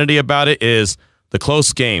Lincoln Kennedy about it, is the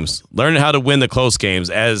close games. Learning how to win the close games.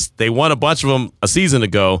 As they won a bunch of them a season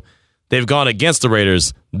ago, they've gone against the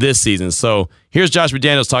Raiders this season. So here's Josh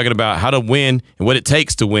McDaniels talking about how to win and what it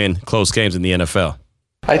takes to win close games in the NFL.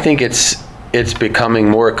 I think it's becoming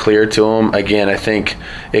more clear to them. Again, I think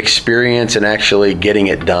experience and actually getting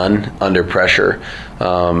it done under pressure,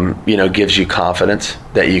 gives you confidence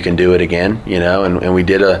that you can do it again. And we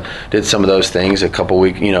did some of those things a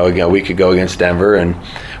week ago against Denver, and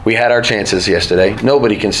we had our chances yesterday.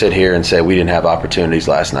 Nobody can sit here and say we didn't have opportunities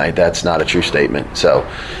last night. That's not a true statement. So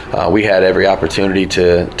we had every opportunity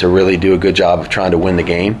to really do a good job of trying to win the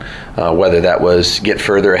game, whether that was get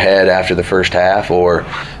further ahead after the first half or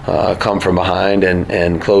come from behind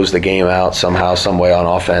and close the game out somehow, some way on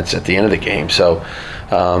offense at the end of the game. So,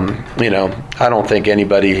 I don't think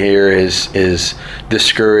anybody here is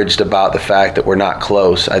discouraged about the fact that we're not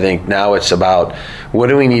close. I think now it's about what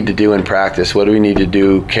do we need to do in practice? What do we need to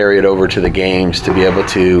do, carry it over to the games to be able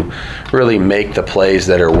to really make the plays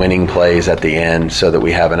that are winning plays at the end so that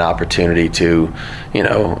we have an opportunity to,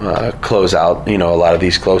 close out, a lot of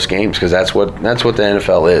these close games, because that's what the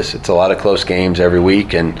NFL is. It's a lot of close games every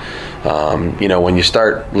week, and when you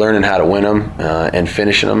start learning how to win them and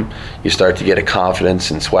finishing them, you start to get a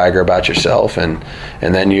confidence and swagger about yourself, and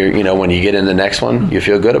then when you get in the next one, you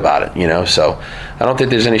feel good about it. So I don't think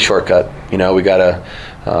there's any shortcut. We got to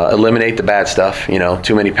eliminate the bad stuff.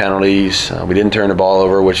 Too many penalties. We didn't turn the ball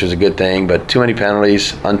over, which was a good thing, but too many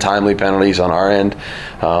penalties, untimely penalties on our end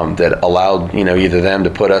that allowed either them to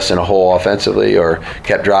put us in a hole offensively or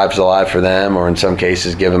kept drives alive for them, or in some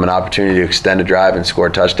cases give them an opportunity to extend a drive and score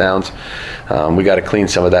touchdowns. We got to clean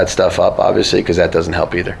some of that stuff up, obviously, because that doesn't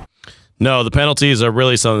help either. No, the penalties are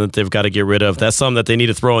really something that they've got to get rid of. That's something that they need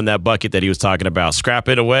to throw in that bucket that he was talking about. Scrap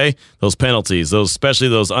it away, those penalties, especially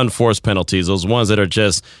those unforced penalties, those ones that are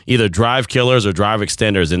just either drive killers or drive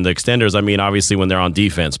extenders. And the extenders, obviously when they're on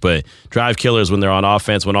defense, but drive killers when they're on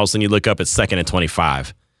offense, when all of a sudden you look up, it's 2nd and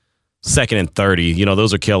 25. 2nd and 30,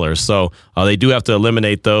 those are killers. So they do have to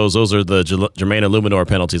eliminate those. Those are the Jermaine Illuminor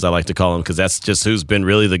penalties, I like to call them, because that's just who's been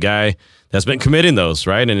really the guy that's been committing those,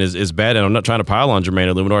 right? And is bad. And I'm not trying to pile on Jermaine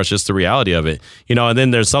Illuminor. It's just the reality of it. And then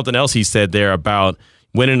there's something else he said there about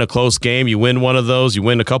winning a close game. You win one of those, you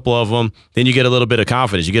win a couple of them, then you get a little bit of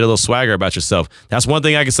confidence. You get a little swagger about yourself. That's one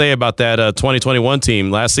thing I can say about that 2021 team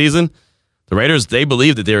last season. The Raiders, they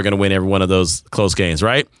believed that they were going to win every one of those close games,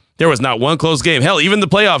 right? There was not one close game. Hell, even the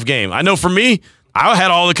playoff game. I know for me, I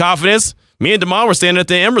had all the confidence. Me and DeMond were standing at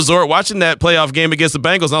the M Resort watching that playoff game against the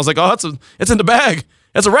Bengals, and I was like, oh, it's in the bag.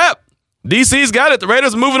 It's a wrap. DC's got it. The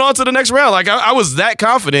Raiders are moving on to the next round. Like, I was that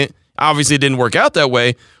confident. Obviously, it didn't work out that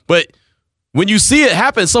way. But when you see it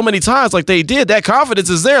happen so many times like they did, that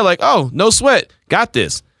confidence is there. Like, oh, no sweat. Got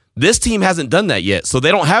this. This team hasn't done that yet. So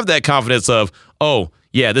they don't have that confidence of, oh,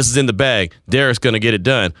 yeah, this is in the bag. Derek's going to get it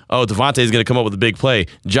done. Oh, Devontae's going to come up with a big play.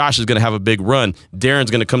 Josh is going to have a big run.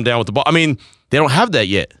 Darren's going to come down with the ball. I mean, they don't have that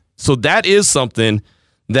yet. So that is something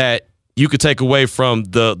that you could take away from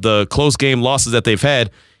the close game losses that they've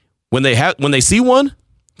had. When they see one,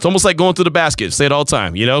 it's almost like going through the basket. Say it all the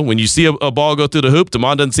time. You know, when you see a ball go through the hoop,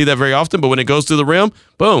 DeMond doesn't see that very often, but when it goes through the rim,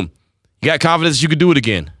 boom, you got confidence you can do it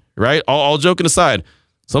again, right? All joking aside,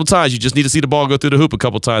 sometimes you just need to see the ball go through the hoop a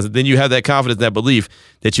couple times, and then you have that confidence, that belief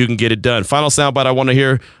that you can get it done. Final soundbite I want to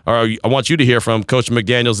hear, or I want you to hear from Coach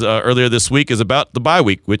McDaniels earlier this week is about the bye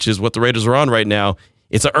week, which is what the Raiders are on right now.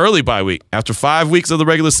 It's an early bye week after 5 weeks of the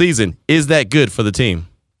regular season. Is that good for the team?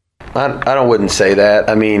 I wouldn't say that.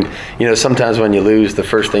 I mean, you know, sometimes when you lose, the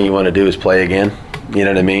first thing you want to do is play again. You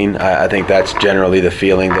know what I mean? I think that's generally the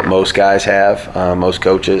feeling that most guys have, most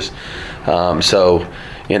coaches. So,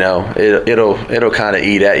 you know, it'll kind of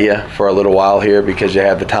eat at you for a little while here because you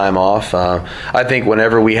have the time off. I think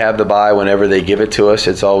whenever we have the bye, whenever they give it to us,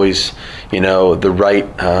 it's always, you know, the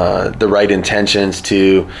right intentions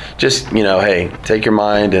to just, you know, hey, take your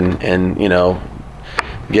mind and you know,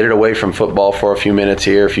 get it away from football for a few minutes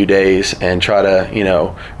here, a few days, and try to, you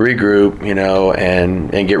know, regroup, you know, and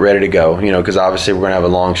get ready to go, you know, because obviously we're going to have a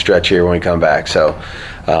long stretch here when we come back. So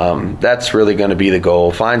that's really going to be the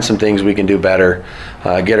goal. Find some things we can do better,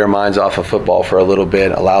 get our minds off of football for a little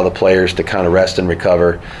bit, allow the players to kind of rest and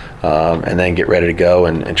recover, and then get ready to go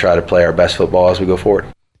and try to play our best football as we go forward.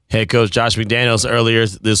 Head coach Josh McDaniels earlier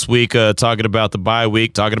this week talking about the bye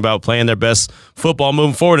week, talking about playing their best football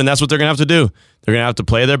moving forward, and that's what they're going to have to do. They're going to have to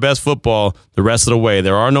play their best football the rest of the way.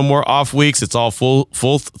 There are no more off weeks. It's all full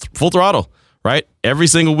throttle, right? Every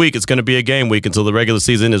single week it's going to be a game week until the regular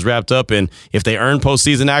season is wrapped up, and if they earn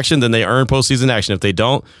postseason action, then they earn postseason action. If they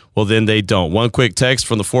don't, well, then they don't. One quick text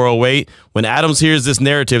from the 408. When Adams hears this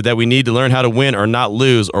narrative that we need to learn how to win or not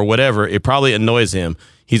lose or whatever, it probably annoys him.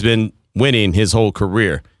 He's been winning his whole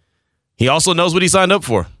career. He also knows what he signed up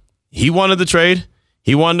for. He wanted the trade.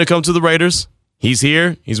 He wanted to come to the Raiders. He's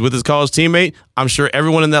here. He's with his college teammate. I'm sure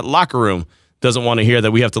everyone in that locker room doesn't want to hear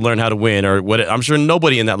that we have to learn how to win, or what. I'm sure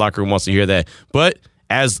nobody in that locker room wants to hear that. But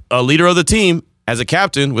as a leader of the team, as a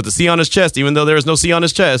captain with the C on his chest, even though there is no C on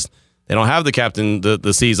his chest, they don't have the captain,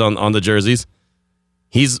 the C's on the jerseys.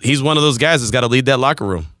 He's one of those guys that's got to lead that locker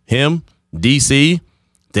room. Him, DC,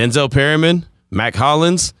 Denzel Perryman, Mac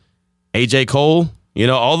Hollins, AJ Cole. You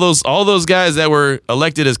know, all those guys that were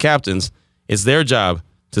elected as captains, it's their job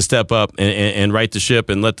to step up and right the ship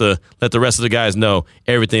and let the rest of the guys know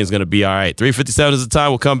everything's going to be all right. 3:57 is the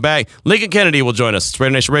time. We'll come back. Lincoln Kennedy will join us. It's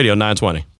Raider Nation Radio 920.